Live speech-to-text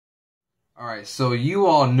Alright, so you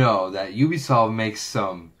all know that Ubisoft makes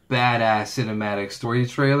some badass cinematic story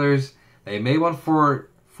trailers. They made one for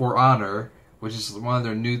Honor, which is one of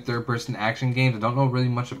their new third-person action games. I don't know really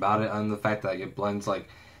much about it other than the fact that it blends like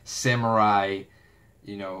samurai,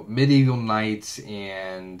 medieval knights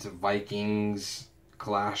and Vikings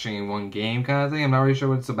clashing in one game kind of thing. I'm not really sure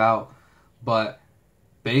what it's about, but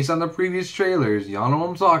based on the previous trailers, y'all know what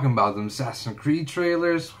I'm talking about. Them Assassin's Creed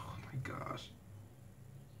trailers. Oh my gosh.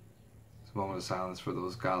 It's a moment of silence for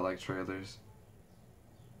those godlike trailers.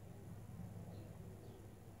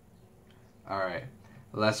 Alright,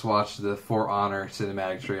 let's watch the For Honor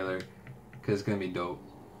cinematic trailer, because it's going to be dope.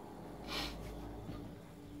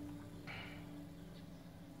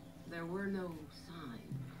 There were no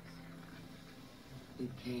signs. It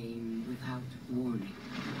came without warning.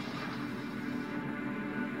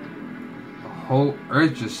 The whole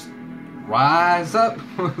earth just rise up.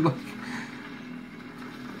 Oh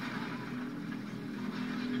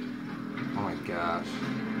my gosh.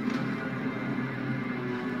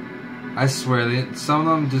 I swear, some of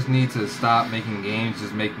them just need to stop making games,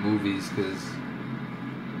 just make movies, because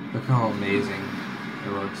look how amazing it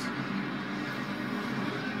looks.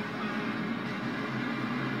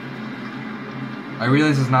 I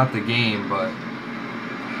realize it's not the game, but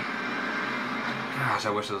gosh, I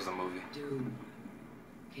wish it was a movie. Doom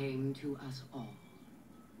came to us all.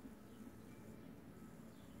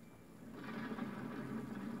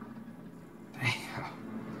 Damn.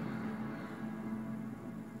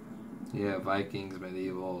 Yeah, Vikings,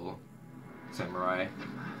 medieval, samurai.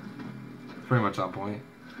 It's pretty much on point.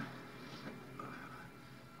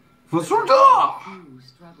 Who struggled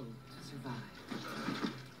to survive.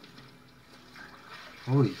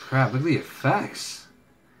 Holy crap, look at the effects.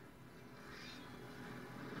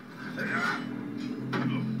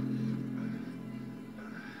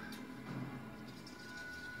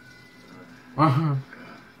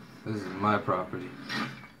 This is my property.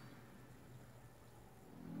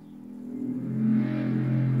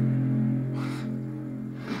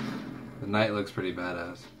 The knight looks pretty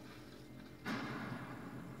badass.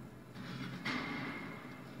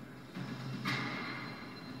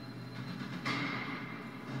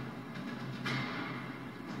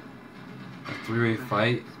 A three-way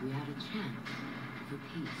fight. We had a chance for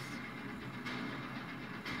peace.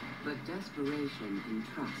 But desperation and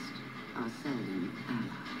trust are seldom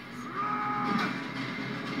allies.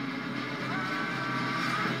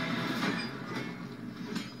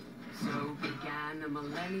 So began a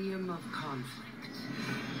millennium of conflict.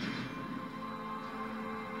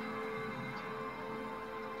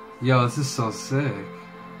 Yo, this is so sick.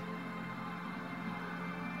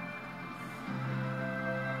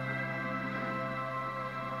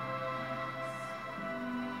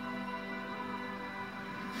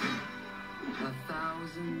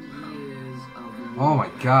 Years of Oh my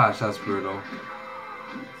gosh, that's brutal.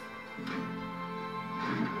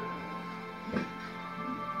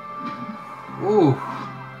 Ooh.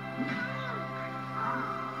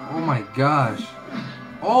 Oh my gosh.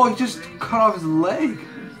 Oh, he just cut off his leg.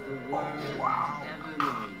 Oh wow.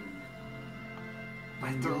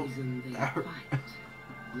 My throat. That hurt.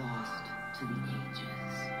 Lost to the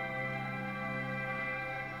ages.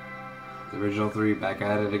 The original three back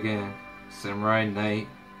at it again. Samurai, Knight,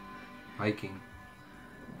 Viking.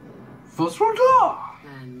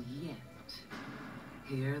 And yet,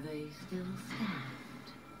 here they still stand,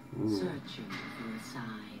 searching for a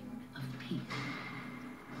sign of peace.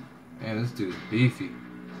 Man, this dude's beefy.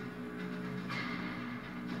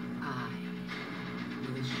 I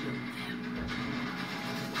will show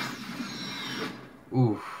them.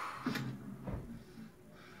 Oof.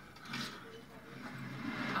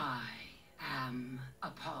 I am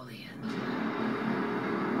Apollyon.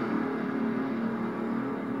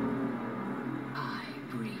 I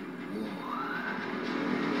bring war.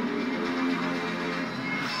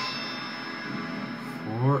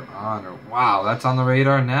 For Honor. Wow, that's on the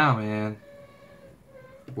radar now, man.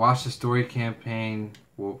 Watch the story campaign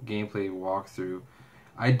gameplay walkthrough.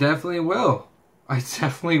 I definitely will. I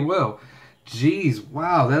definitely will. Jeez,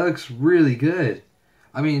 wow, that looks really good.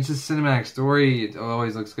 I mean, it's just cinematic story. It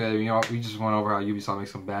always looks good. We just went over how Ubisoft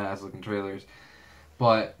makes some badass looking trailers.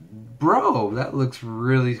 But, bro, that looks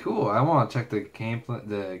really cool. I want to check the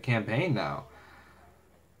campaign now.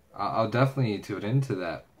 I'll definitely tune into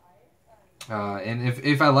that. And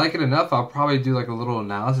if I like it enough, I'll probably do like a little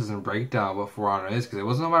analysis and breakdown of what For Honor is, because it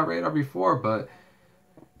wasn't on my radar before, but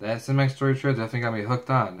that cinematic story trailer definitely got me hooked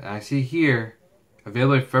on. And I see here,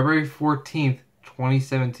 available February 14th,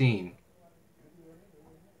 2017.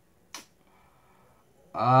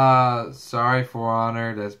 Sorry For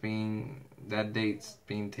Honor, that date's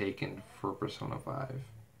being taken for Persona 5.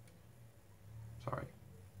 Sorry.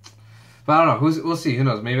 But I don't know. We'll see. Who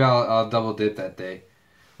knows? Maybe I'll double dip that day.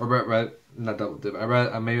 Or not double dip.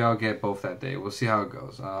 Maybe I'll get both that day. We'll see how it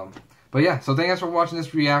goes. But yeah, so thank you guys for watching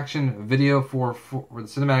this reaction video for the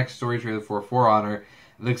cinematic story trailer for For Honor.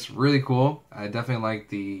 It looks really cool. I definitely like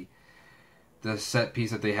the set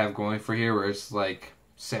piece that they have going for here, where it's like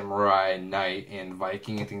samurai, knight, and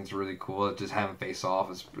Viking. I think it's really cool. It just having face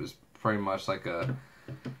off is pretty much like a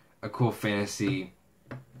cool fantasy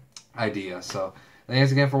idea. So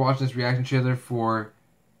thanks again for watching this reaction trailer for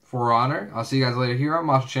Honor. I'll see you guys later here on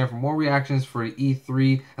my channel for more reactions for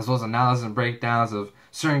E3, as well as analysis and breakdowns of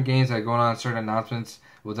certain games that are going on, certain announcements.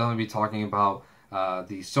 We'll definitely be talking about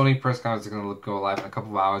the Sony press conference is going to go live in a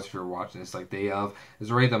couple of hours if you're watching this like day of.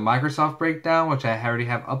 There's already the Microsoft breakdown, which I already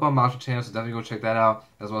have up on my channel, so definitely go check that out,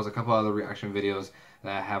 as well as a couple other reaction videos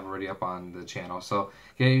that I have already up on the channel. So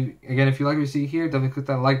again, if you like what you see here, definitely click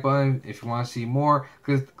that like button. If you want to see more,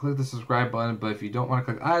 click the subscribe button. But if you don't want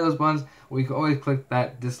to click either of those buttons, well, you can always click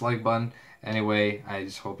that dislike button. Anyway, I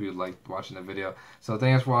just hope you liked watching the video. So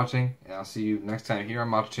thanks for watching, and I'll see you next time here on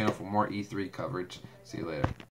my channel for more E3 coverage. See you later.